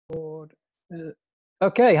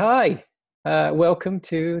Okay, hi. Welcome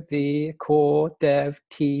to the Core Dev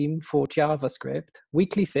Team for JavaScript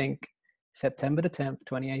Weekly Sync, September the 10th,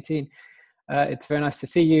 2018. It's very nice to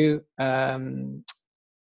see you. How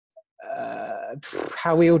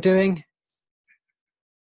are we all doing?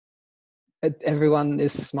 Everyone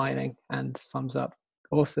is smiling and thumbs up.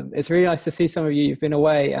 Awesome. It's really nice to see some of you. You've been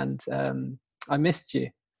away and I missed you.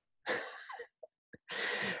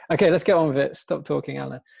 Okay, let's get on with it. Stop talking,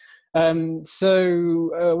 Alan. What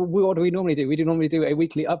do we normally do? We do normally do a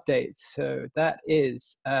weekly update. So that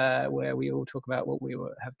is where we all talk about what we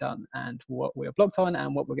have done and what we're blocked on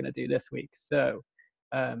and what we're going to do this week. So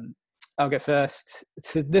I'll get first.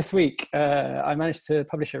 So this week, I managed to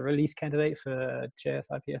publish a release candidate for JS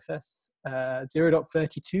IPFS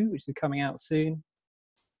 0.32, which is coming out soon.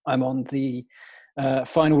 I'm on the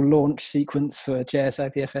final launch sequence for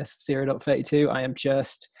JS IPFS 0.32. I am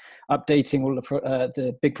just updating all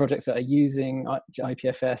the big projects that are using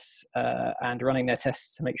IPFS and running their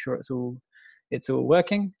tests to make sure it's all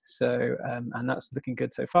working. So and that's looking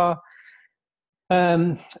good so far.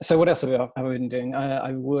 So what else have I been doing?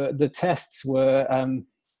 The tests were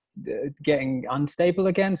getting unstable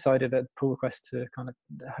again, so I did a pull request to kind of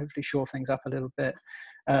hopefully shore things up a little bit.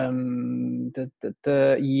 So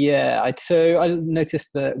I noticed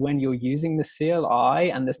that when you're using the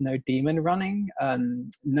CLI and there's no daemon running,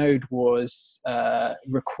 Node was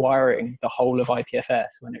requiring the whole of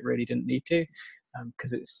IPFS when it really didn't need to,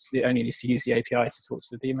 because it only needs to use the API to talk to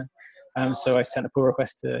the daemon. So I sent a pull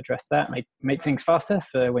request to address that, make things faster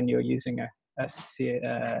for when you're using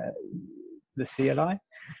the CLI,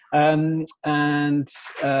 and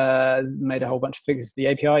made a whole bunch of fixes to the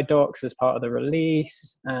API docs as part of the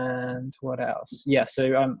release. And what else? Yeah,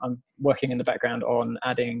 so I'm working in the background on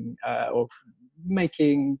adding or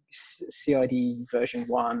making CID version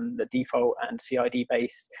 1 the default and CID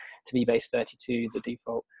base to be base 32 the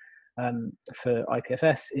default for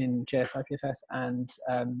IPFS in JS IPFS, and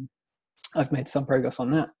I've made some progress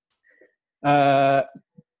on that.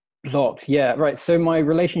 Blocked, yeah, right. So my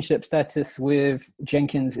relationship status with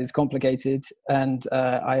Jenkins is complicated, and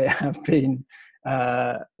I have been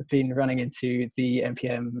running into the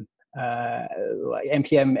npm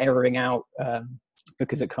npm erroring out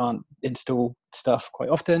because it can't install stuff quite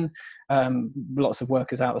often. Lots of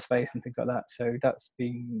workers out of space and things like that. So that's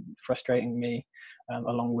been frustrating me,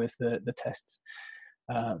 along with the tests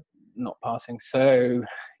not passing. So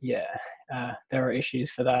yeah, there are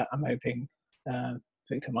issues for that. I'm hoping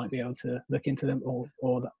Victor might be able to look into them, or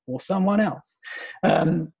someone else.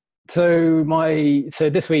 So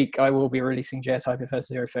this week I will be releasing JS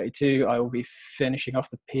IPFS 0.32. I will be finishing off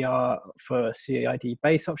the PR for CID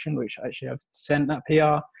base option, which actually I've sent that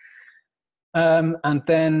PR. And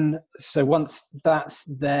then, so once that's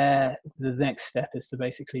there, the next step is to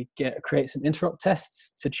basically create some interop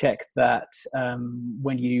tests to check that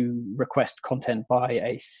when you request content by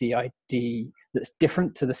a CID that's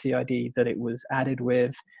different to the CID that it was added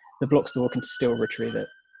with, the block store can still retrieve it.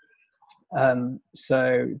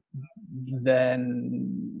 So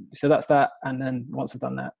that's that. And then once I've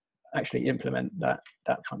done that, actually implement that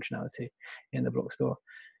functionality in the block store.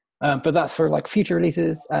 But that's for like future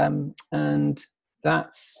releases, and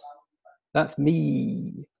that's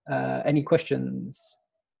me. Any questions?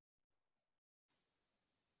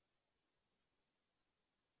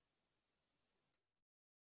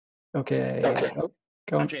 Okay.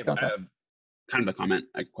 Go on. Jay, I have kind of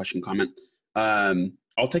a question comment. I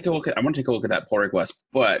want to take a look at that pull request,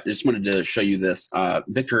 but I just wanted to show you this.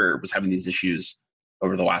 Victor was having these issues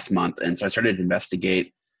over the last month, and so I started to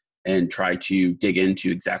investigate and try to dig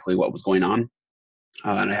into exactly what was going on.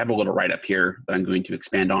 And I have a little write-up here that I'm going to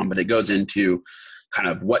expand on, but it goes into kind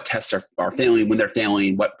of what tests are failing, when they're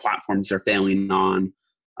failing, what platforms they're failing on,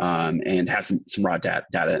 and has some raw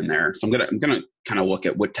data in there. So I'm gonna kind of look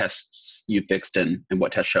at what tests you fixed and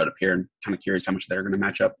what tests showed up here, and kind of curious how much they're going to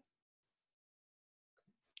match up.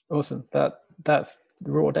 Awesome. That's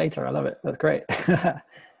raw data. I love it. That's great.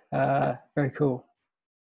 Very cool.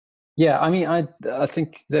 Yeah, I mean, I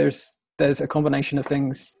think there's a combination of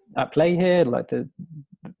things at play here. Like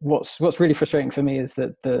what's really frustrating for me is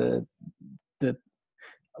that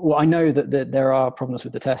I know that there are problems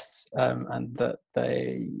with the tests, and that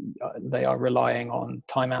they are relying on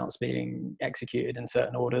timeouts being executed in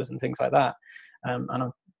certain orders and things like that. And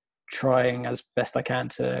I'm trying as best I can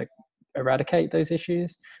to eradicate those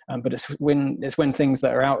issues. But it's when things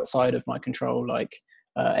that are outside of my control, like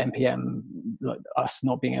npm, like us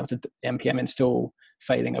not being able to npm install,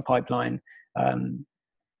 failing a pipeline,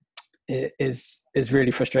 it is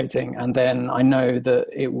really frustrating. And then I know that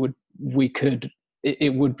we could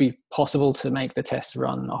it would be possible to make the tests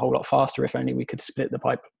run a whole lot faster if only we could split the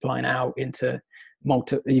pipeline out into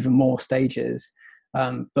even more stages.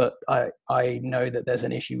 But I know that there's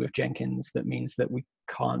an issue with Jenkins that means that we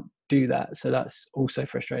can't do that. So that's also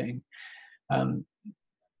frustrating.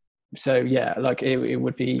 So yeah, like it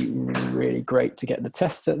would be really great to get the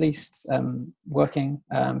tests at least working.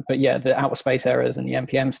 But yeah, the outer space errors and the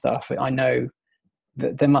npm stuff, I know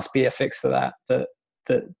that there must be a fix for that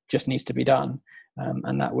just needs to be done.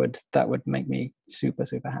 And that would make me super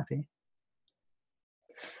happy.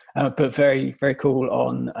 But very cool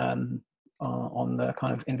on the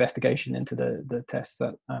kind of investigation into the tests.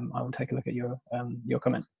 That I will take a look at your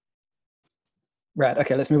comment. Right.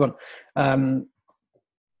 Okay, let's move on.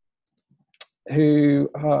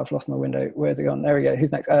 I've lost my window. Where's it gone? There we go.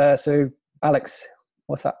 Who's next? So Alex,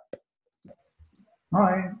 what's up?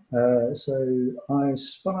 Hi. So I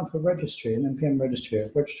spun up a registry, an npm registry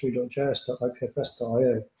at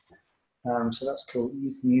registry.js.ipfs.io. So that's cool.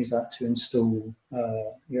 You can use that to install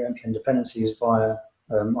your npm dependencies via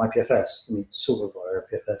IPFS. I mean, sort of via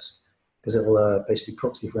IPFS, because it will basically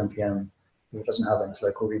proxy for npm. If it doesn't have it in its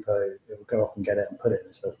local repo, it will go off and get it and put it in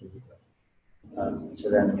its local repo. So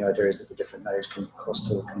then the idea is that the different nodes can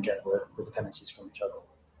crosstalk and get the dependencies from each other,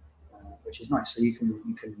 which is nice. So you can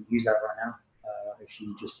use that right now. If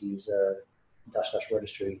you just use --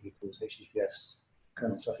 registry equals https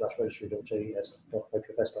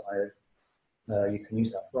kernel/registry.js.ipfs.io, you can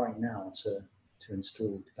use that right now to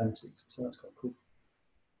install dependencies. So that's quite cool.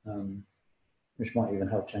 Which might even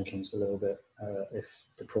help Jenkins a little bit if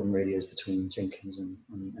the problem really is between Jenkins and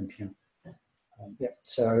npm. Yeah.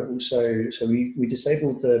 So we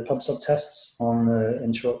disabled the pub/sub tests on the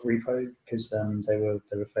interop repo because they were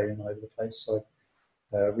failing all over the place. So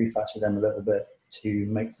I refactored them a little bit to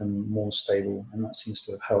make them more stable, and that seems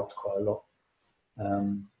to have helped quite a lot.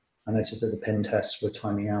 I noticed that the pin tests were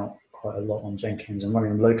timing out quite a lot on Jenkins, and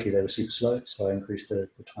running them locally they were super slow. So I increased the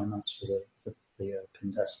timeouts for the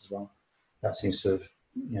pin tests as well. That seems to have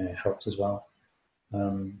helped as well.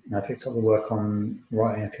 I picked up the work on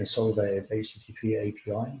writing a consolidated HTTP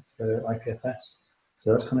API for IPFS.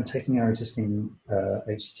 So that's kind of taking our existing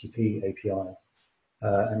HTTP API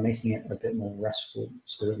and making it a bit more RESTful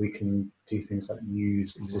so that we can do things like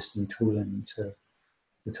use existing tooling to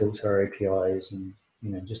talk to our APIs and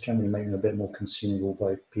just generally make them a bit more consumable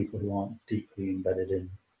by people who aren't deeply embedded in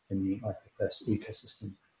the IPFS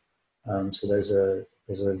ecosystem. So there's a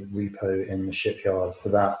repo in the shipyard for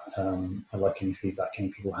that. I like any feedback any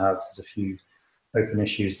people have. There's a few open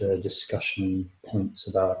issues that are discussion points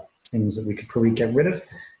about things that we could probably get rid of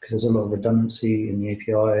because there's a lot of redundancy in the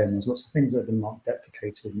API and there's lots of things that have been marked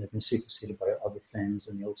deprecated and they've been superseded by other things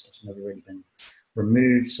and the old stuff's never really been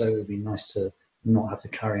removed. So it would be nice to not have to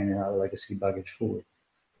carry any of that legacy baggage forward.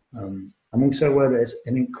 I'm also aware that it's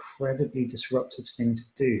an incredibly disruptive thing to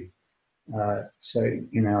do. So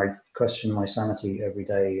I question my sanity every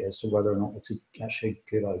day as to whether or not it's actually a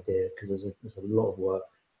good idea because there's a lot of work,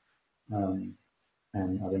 and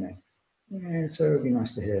I don't know. Yeah, so it would be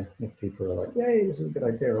nice to hear if people are like, "Yay, this is a good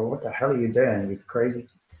idea," or "What the hell are you doing? You're crazy."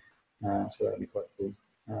 So that'd be quite cool.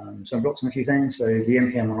 So I'm blocked on a few things. So the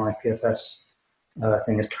npm on IPFS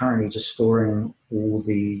thing is currently just storing all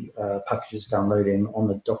the packages downloading on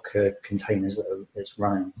the Docker containers that it's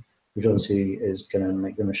running, which obviously is going to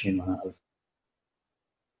make the machine run out of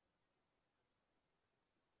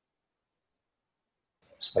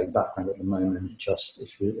space background at the moment. Just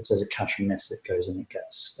if there's a cache miss, it goes and it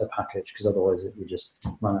gets a package because otherwise it would just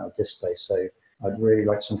run out of disk space. So I'd really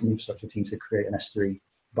like some from the infrastructure team to create an S3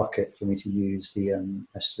 bucket for me to use the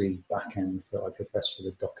S3 backend for IPFS for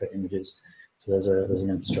the Docker images. So there's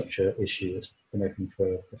an infrastructure issue that's been open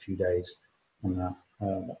for a few days on that.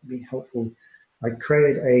 That would be helpful. I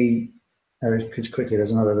created quickly,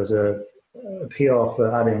 there's a PR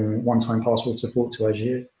for adding one-time password support to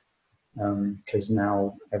Azure because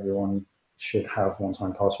now everyone should have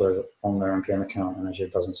one-time password on their npm account and Azure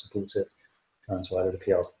doesn't support it. So I added a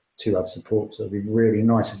PR to add support. So it'd be really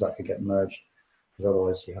nice if that could get merged because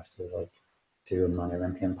otherwise you have to do a manual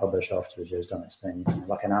npm publish after Azure's done its thing,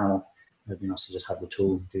 like an animal. It'd be nice to just have the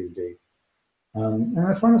tool do. And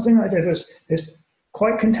the final thing that I did is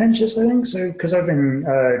quite contentious, I think. So because I've been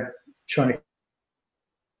trying to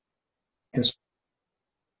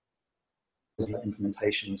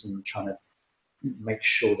implementations and trying to make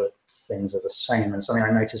sure that things are the same. And something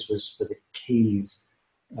I noticed was for the keys,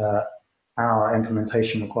 our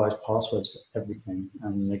implementation requires passwords for everything,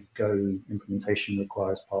 and the Go implementation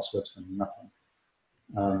requires passwords for nothing.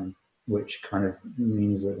 Which kind of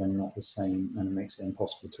means that they're not the same and it makes it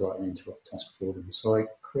impossible to write an interrupt test for them. So I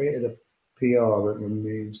created a PR that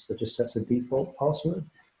removes, that just sets a default password.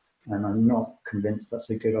 And I'm not convinced that's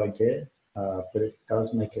a good idea, but it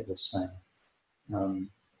does make it the same.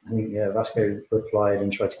 I think, yeah, Vasco replied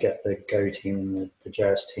and tried to get the Go team and the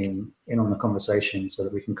JS team in on the conversation so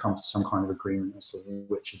that we can come to some kind of agreement as to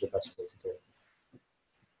which is the best way to do it.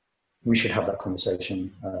 We should have that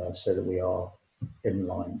conversation so that we are in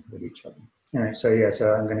line with each other. Anyway, so yeah,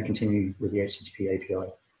 so I'm going to continue with the HTTP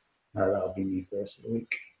API. That'll be me for the rest of the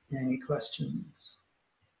week. Any questions?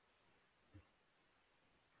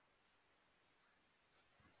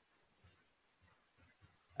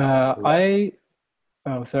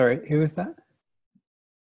 Oh, sorry, who was that?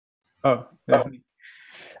 Oh,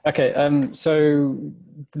 okay. So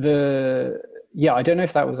I don't know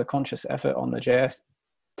if that was a conscious effort on the JS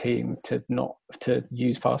team to not to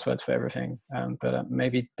use passwords for everything, but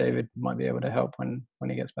maybe David might be able to help when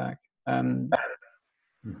he gets back.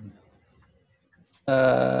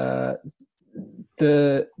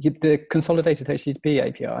 The consolidated HTTP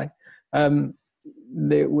API.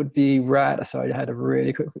 It would be rad. So I had a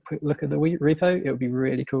really quick look at the repo. It would be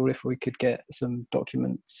really cool if we could get some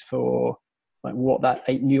documents for like what that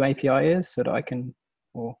new API is, so that I can,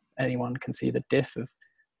 or anyone can see the diff of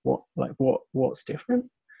what's different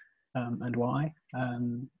and why.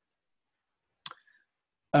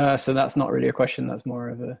 So that's not really a question. That's more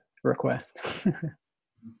of a request.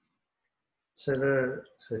 So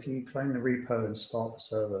if you clone the repo and start the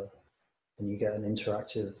server, then you get an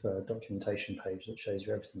interactive documentation page that shows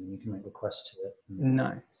you everything, and you can make requests to it.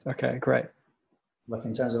 Nice. Okay, great. Like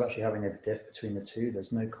in terms of actually having a diff between the two,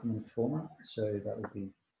 there's no common format, so that would be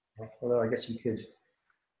helpful. Although I guess you could,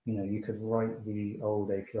 you could write the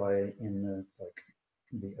old API in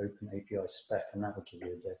the open API spec, and that would give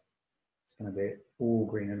you a diff. It's going to be all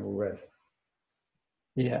green and all red.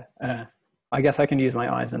 Yeah, I guess I can use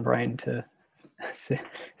my eyes and brain to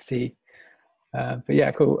see. But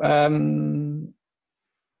yeah, cool.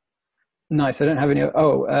 Nice. I don't have any.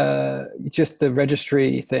 Just the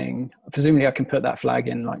registry thing. Presumably, I can put that flag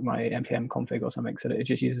in like my npm config or something, so that it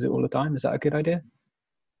just uses it all the time. Is that a good idea?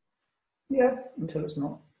 Yeah, until it's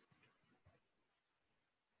not.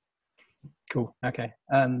 Cool. Okay.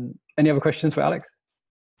 Any other questions for Alex?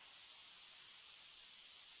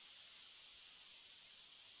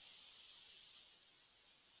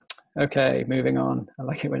 Okay, moving on. I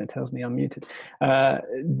like it when it tells me I'm muted.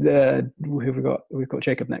 Who have we got? We've got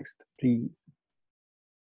Jacob next, please.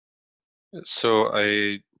 So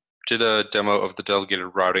I did a demo of the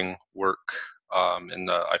delegated routing work in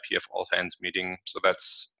the IPF all hands meeting. So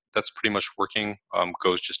that's pretty much working.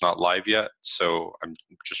 Go's just not live yet, so I'm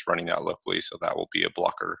just running that locally. So that will be a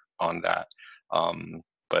blocker on that,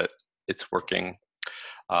 but it's working.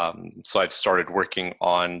 So I've started working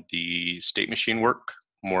on the state machine work.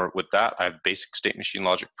 More with that. I have basic state machine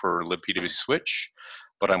logic for libp2p switch,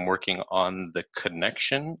 but I'm working on the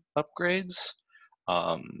connection upgrades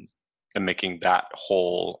and making that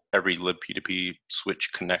whole, every libp2p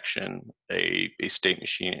switch connection a state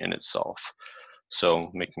machine in itself.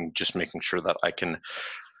 So making sure that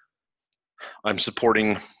I'm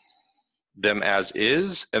supporting them as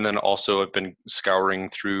is, and then also I've been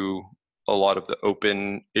scouring through a lot of the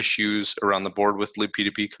open issues around the board with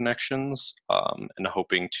libp2p connections, and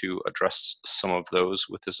hoping to address some of those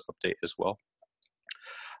with this update as well.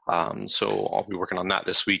 So I'll be working on that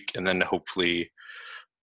this week, and then hopefully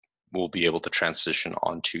we'll be able to transition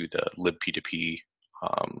onto the libp2p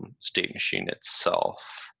state machine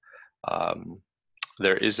itself.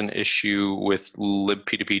 There is an issue with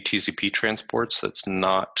libp2p TCP transports that's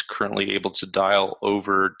not currently able to dial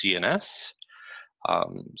over DNS.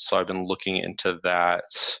 So I've been looking into that.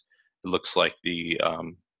 It looks like the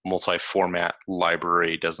multi-format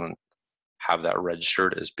library doesn't have that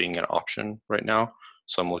registered as being an option right now.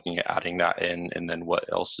 So I'm looking at adding that in, and then what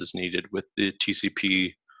else is needed with the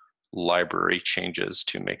TCP library changes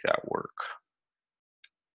to make that work.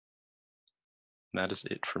 And that is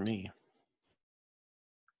it for me.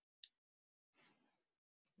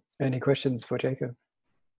 Any questions for Jacob?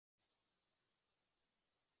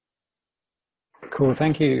 Cool,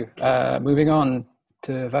 thank you. Moving on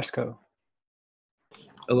to Vasco.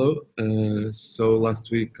 Hello. So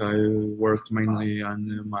last week I worked mainly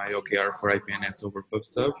on my OKR for IPNS over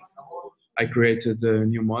PubSub. I created a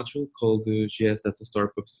new module called the JS Data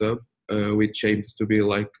Store PubSub, which aims to be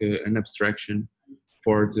like an abstraction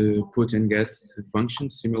for the put and get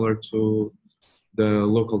functions, similar to the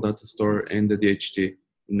local data store and the DHT,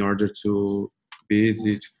 in order to be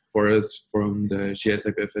easy for us from the JS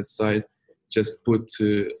IPFS side. Just put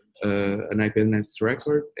an IPNS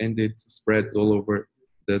record and it spreads all over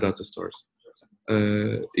the data stores.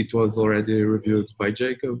 it was already reviewed by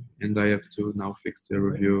Jacob, and I have to now fix the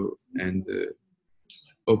review and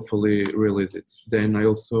hopefully release it. Then I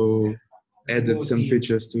also added some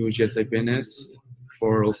features to GSIPNS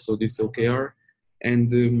for also this OKR,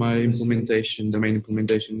 and my implementation, the main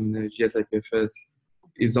implementation in GSIPFS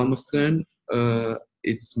is almost done.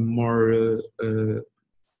 It's more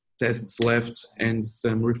tests left and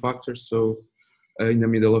some refactors. So in the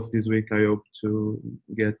middle of this week, I hope to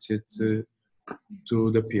get it to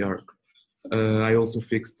the PR. I also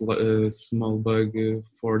fixed a small bug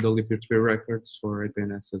for the Lib3 records for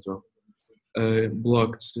IPNS as well.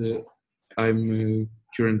 Blocked, I'm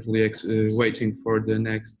currently waiting for the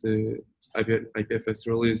next IPFS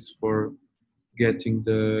release for getting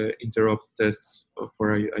the interop tests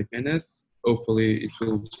for IPNS. Hopefully it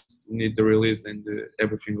will just need the release and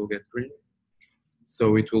everything will get green.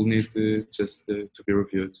 So it will need just to be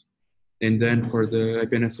reviewed. And then for the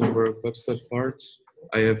IPNS over PubSub part,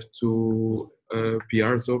 I have two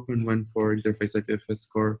PRs open, one for Interface IPFS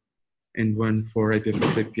Core and one for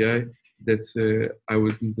IPFS API that I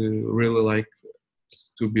would really like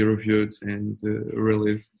to be reviewed and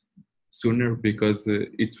released sooner, because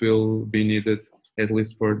it will be needed at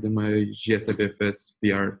least for my GSIPFS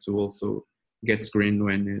PR to also get screened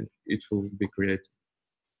when it will be created.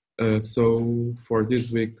 So for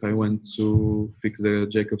this week, I want to fix the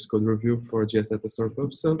Jacob's code review for GS Data Store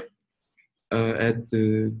PubSub, add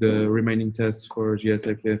the remaining tests for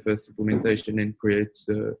GSIPFS implementation and create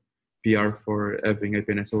the PR for having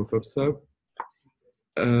IPNS over PubSub,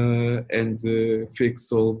 and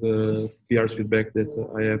fix all the PR's feedback that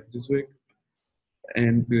I have this week,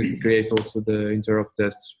 and create also the interop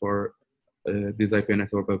tests for this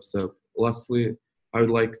IPNS over PubSub. Lastly, I would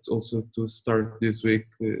like also to start this week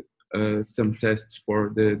some tests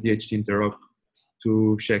for the DHT interop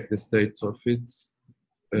to check the state of it,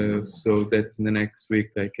 so that in the next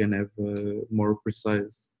week I can have a more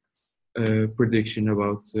precise prediction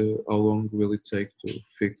about how long will it take to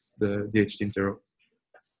fix the DHT interop.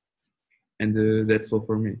 And that's all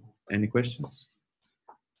for me. Any questions?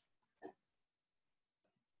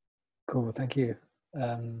 Cool, thank you.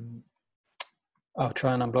 I'll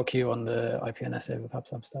try and unblock you on the IPNS over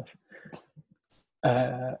PubSub stuff.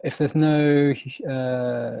 If there's no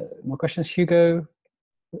more questions, Hugo,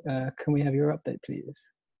 can we have your update, please?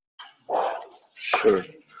 Sure.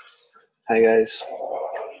 Hi, guys.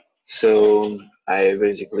 So I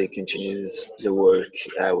basically continued the work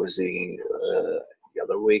I was doing the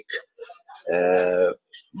other week.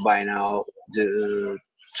 By now,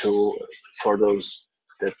 for those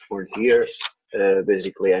that weren't here,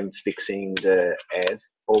 basically I'm fixing the add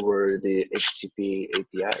over the HTTP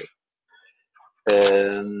API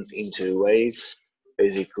in two ways.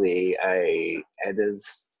 Basically, I added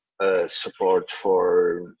support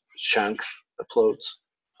for chunk uploads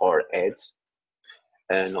or adds,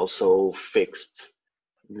 and also fixed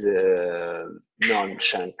the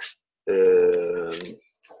non-chunk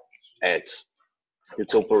ads. The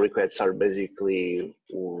tuple requests are basically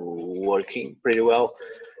working pretty well.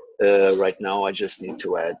 Right now, I just need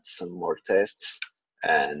to add some more tests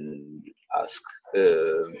and ask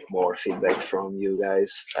more feedback from you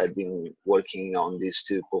guys. I've been working on these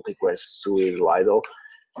two pull requests with Lido.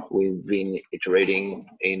 We've been iterating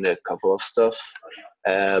in a couple of stuff,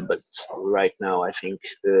 but right now I think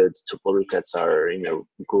the tuple requests are in a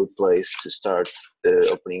good place to start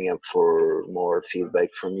opening up for more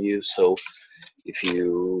feedback from you. So if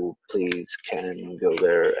you please can go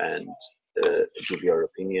there and give your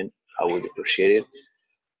opinion, I would appreciate it.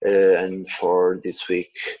 And for this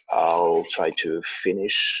week, I'll try to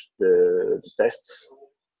finish the tests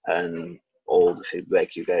and all the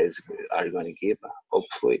feedback you guys are going to give,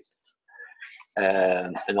 hopefully.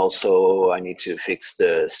 And also, I need to fix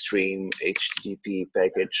the stream HTTP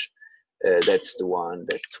package. That's the one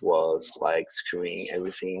that was like screwing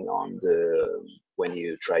everything on when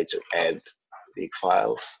you try to add big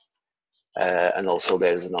files. And also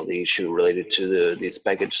there's another issue related to this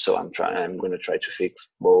package, so I'm going to try to fix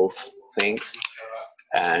both things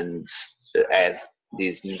and add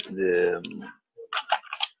these to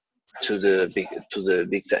the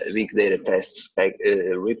big data tests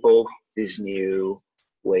repo, this new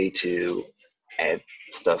way to add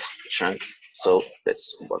stuff chunk. So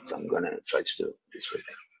that's what I'm going to try to do this week.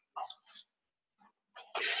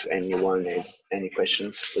 If anyone has any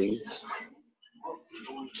questions, please.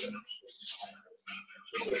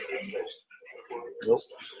 Nope.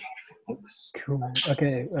 Thanks. Cool.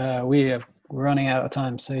 Okay, we are running out of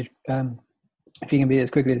time, so if you can be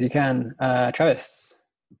as quickly as you can, Travis.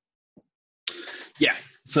 Yeah.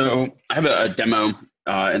 So I have a demo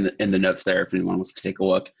in the notes there if anyone wants to take a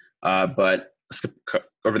look. But skip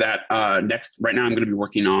over that. Next, right now I'm going to be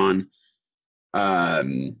working on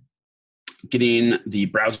getting the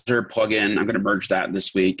browser plugin. I'm going to merge that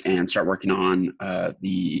this week and start working on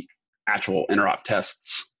the actual interop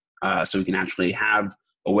tests, so we can actually have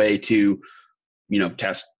a way to,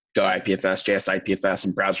 test Go IPFS, JS IPFS,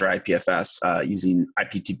 and browser IPFS using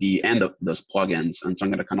IPTB and those plugins. And so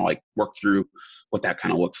I'm going to kind of like work through what that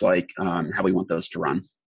kind of looks like, how we want those to run.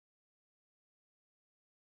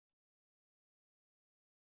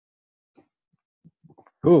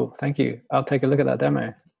 Cool, thank you. I'll take a look at that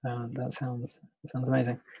demo. That sounds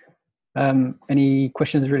amazing. Any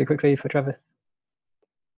questions really quickly for Travis?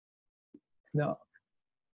 No.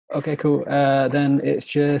 Okay, cool. Then it's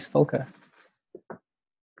just Volker.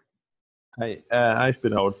 Hi, I've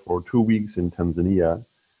been out for 2 weeks in Tanzania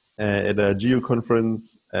at a Geo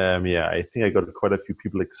conference. I think I got quite a few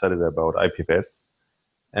people excited about IPFS.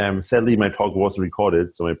 Sadly, my talk wasn't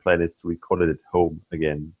recorded, so my plan is to record it at home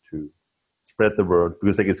again to spread the word,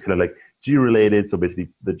 because it's kind of like Geo related. So basically,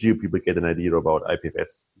 the Geo people get an idea about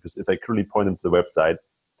IPFS. Because if I currently point them to the website,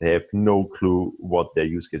 they have no clue what their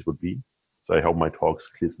use case would be. So I hope my talks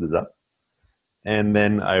clears this up. And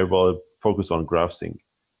then I will focus on GraphSync,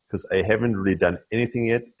 because I haven't really done anything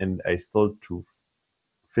yet, and I still to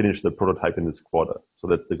finish the prototype in this quarter. So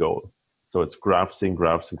that's the goal. So it's GraphSync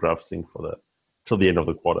till the end of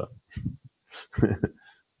the quarter.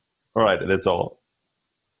 All right, that's all.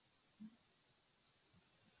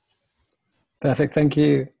 Perfect, thank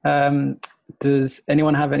you. Does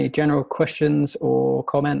anyone have any general questions or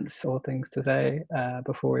comments or things to say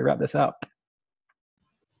before we wrap this up?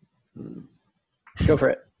 Go for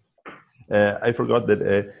it. I forgot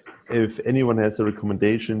that if anyone has a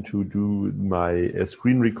recommendation to do my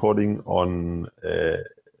screen recording on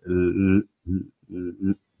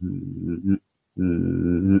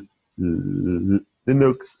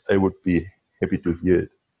Linux, I would be happy to hear it.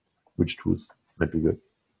 Which tools might be good.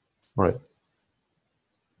 All right.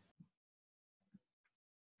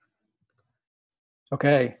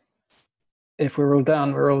 Okay. If we're all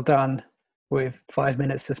done, we're all done with 5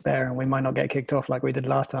 minutes to spare, and we might not get kicked off like we did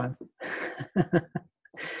last time.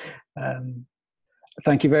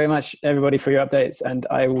 Thank you very much, everybody, for your updates, and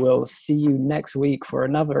I will see you next week for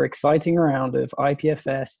another exciting round of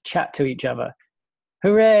IPFS Chat to Each Other.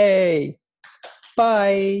 Hooray!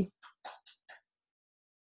 Bye!